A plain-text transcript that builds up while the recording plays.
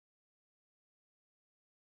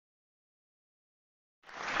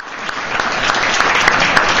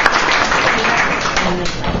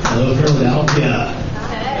Hello, Philadelphia.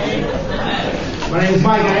 My name is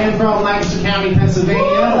Mike. I am from Lancaster County,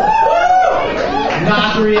 Pennsylvania.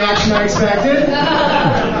 Not the reaction I expected.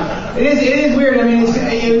 It is weird. I mean,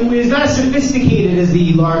 it's not as sophisticated as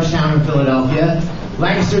the large town of Philadelphia.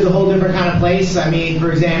 Lancaster's a whole different kind of place. I mean,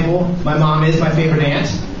 for example, my mom is my favorite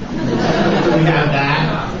aunt. We have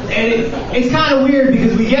that. And it's kind of weird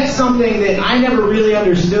because we get something that I never really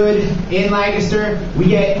understood in Lancaster. We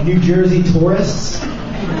get New Jersey tourists.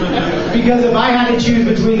 Because if I had to choose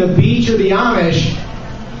between the beach or the Amish,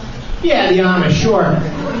 yeah, the Amish, sure.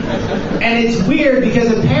 And it's weird because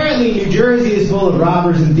apparently New Jersey is full of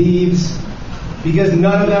robbers and thieves because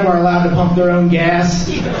none of them are allowed to pump their own gas.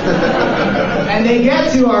 And they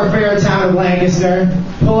get to our fair town of Lancaster,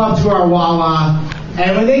 pull up to our Wawa,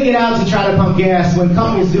 and when they get out to try to pump gas, when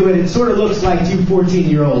couples do it, it sort of looks like two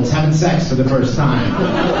 14-year-olds having sex for the first time.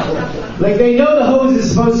 Like, they know the hose is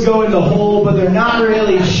supposed to go in the hole, but they're not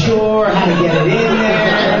really sure how to get it in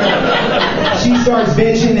there. She starts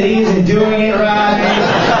bitching that he isn't doing it right.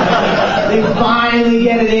 They finally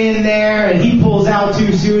get it in there, and he pulls out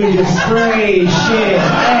too soon and just sprays shit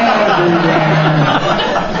everywhere.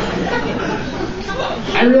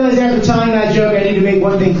 I realized after telling that joke I need to make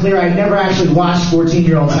one thing clear. I never actually watched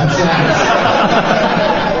 14-year-olds have sex.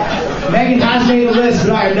 Megan has made a list,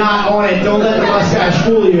 but I am not on it. Don't let the mustache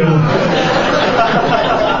fool you.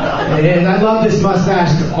 It is. I love this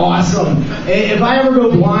mustache. It's awesome. If I ever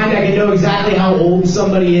go blind, I can know exactly how old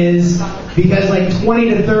somebody is. Because like 20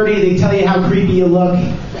 to 30, they tell you how creepy you look.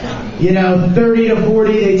 30 to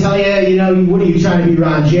 40, they tell you, what are you trying to be,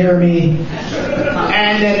 Ron Jeremy?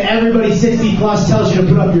 And then everybody 60 plus tells you to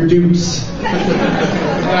put up your dukes.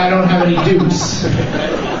 I don't have any dukes.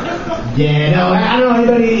 Yeah, no, I don't know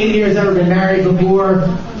anybody in here has ever been married before,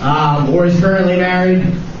 or is currently married.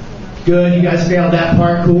 Good, you guys failed that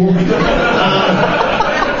part, cool.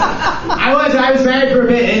 I was married for a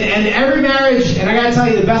bit, and every marriage, and I gotta tell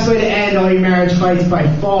you, the best way to end all your marriage fights by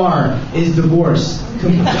far is divorce.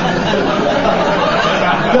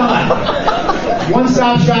 Done.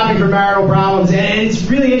 One-stop shopping for marital problems, and it's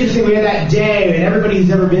really interesting. We have that day, and everybody who's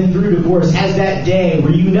ever been through divorce has that day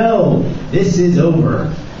where this is over.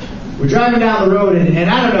 We're driving down the road, and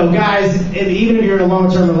I don't know, guys, even if you're in a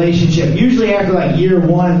long-term relationship, usually after like year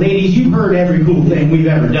one, ladies, you've heard every cool thing we've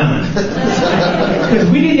ever done. Because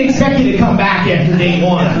we didn't expect you to come back after day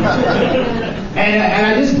one. And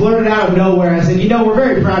I just blurted out of nowhere, I said, we're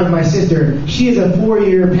very proud of my sister. She is a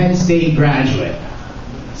 4-year Penn State graduate.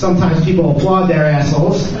 Sometimes people applaud their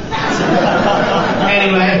assholes.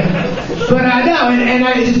 Anyway, but no, and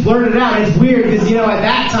I just blurted it out. It's weird because, at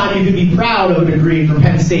that time you could be proud of a degree from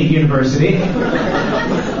Penn State University.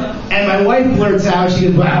 And my wife blurts out, she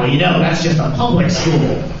goes, wow, that's just a public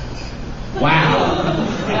school. Wow.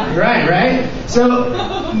 Right? So,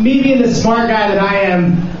 me being the smart guy that I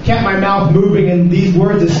am, kept my mouth moving and these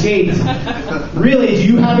words escaped. Really, do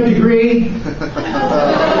you have a degree?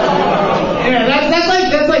 Yeah, that's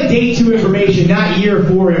like day 2 information, not year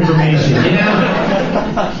 4 information,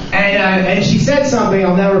 And she said something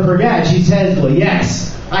I'll never forget. She said, well,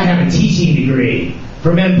 yes, I have a teaching degree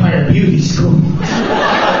from Empire Beauty School.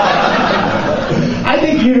 I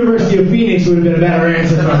think University of Phoenix would have been a better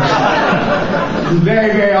answer for her. It was a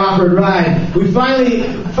very, very awkward ride. We finally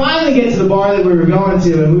get to the bar that we were going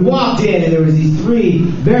to, and we walked in, and there was these 3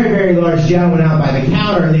 very, very large gentlemen out by the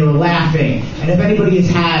counter, and they were laughing. And if anybody has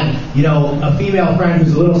had, a female friend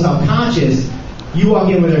who's a little self-conscious, you walk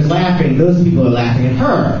in where there's laughing, those people are laughing at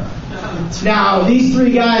her. Now, these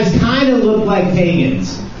 3 guys kind of look like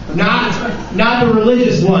pagans. Not the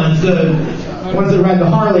religious ones, the ones that ride the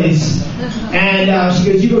Harleys. And she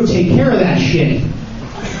goes, you go take care of that shit.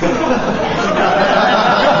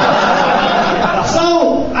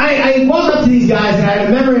 So I walked up to these guys, and I had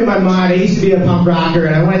a memory in my mind. I used to be a punk rocker,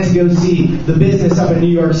 and I went to go see The Business up in New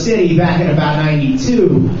York City back in about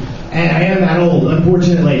 92. And I am that old,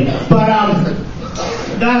 unfortunately. But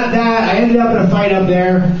I ended up in a fight up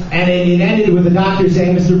there, and it ended with the doctor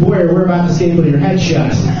saying, Mr. Boyer, we're about to staple your head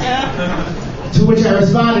shut. To which I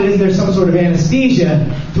responded, is there some sort of anesthesia?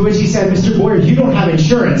 To which he said, Mr. Boyer, you don't have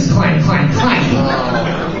insurance. Clank, clank, clank.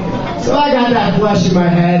 So I got that flush in my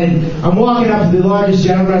head, and I'm walking up to the largest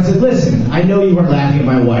gentleman. I said, listen, I know you weren't laughing at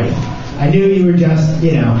my wife. I knew you were just,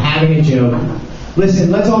 having a joke.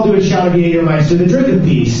 Listen, let's all do a shot of Jägermeister, the drink of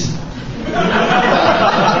peace.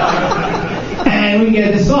 And we can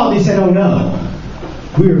get this solved. He said, oh no,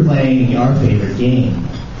 we were playing our favorite game.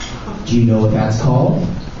 Do you know what that's called?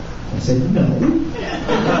 I said, no.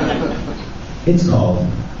 It's called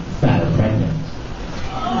Fat or Pregnant.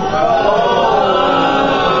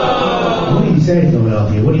 What do you say,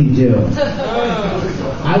 Philadelphia? What do you do?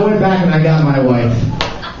 I I went back and I got my wife.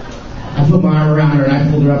 I put my arm around her and I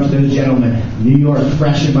pulled her up to those gentlemen. New York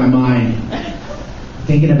fresh in my mind.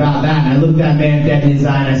 Thinking about that, and I looked that man dead in his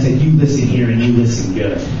eye and I said, you listen here and you listen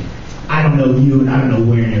good. I don't know you and I don't know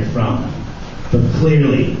where you're from, but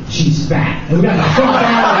clearly she's fat. And we got the fuck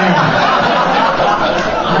out of there.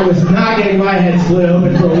 I was not getting my head split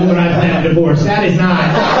open for a woman I plan to divorce. That is not.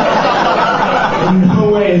 In no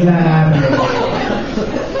way is that happening.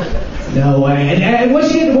 No way. And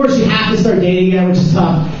once you get divorced, you have to start dating again, which is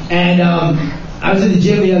tough. And I was at the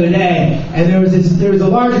gym the other day, and there was a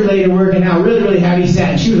larger lady working out really, really heavy set,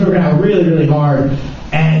 and she was working out really, really hard.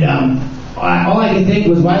 And all I could think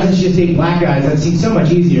was, why doesn't she just take black guys? That seems so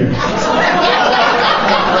much easier.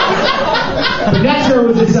 But next to her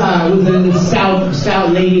was this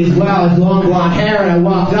stout lady as well, with long blonde hair, and I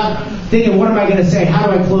walked up thinking, what am I going to say? How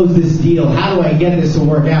do I close this deal? How do I get this to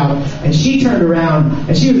work out? And she turned around,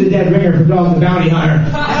 and she was a dead ringer for Dog the Bounty Hunter.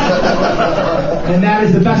 And that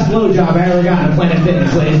is the best blowjob I ever got in Planet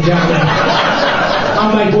Fitness, ladies and gentlemen.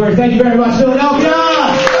 I'm Mike Boyer. Thank you very much, Philadelphia!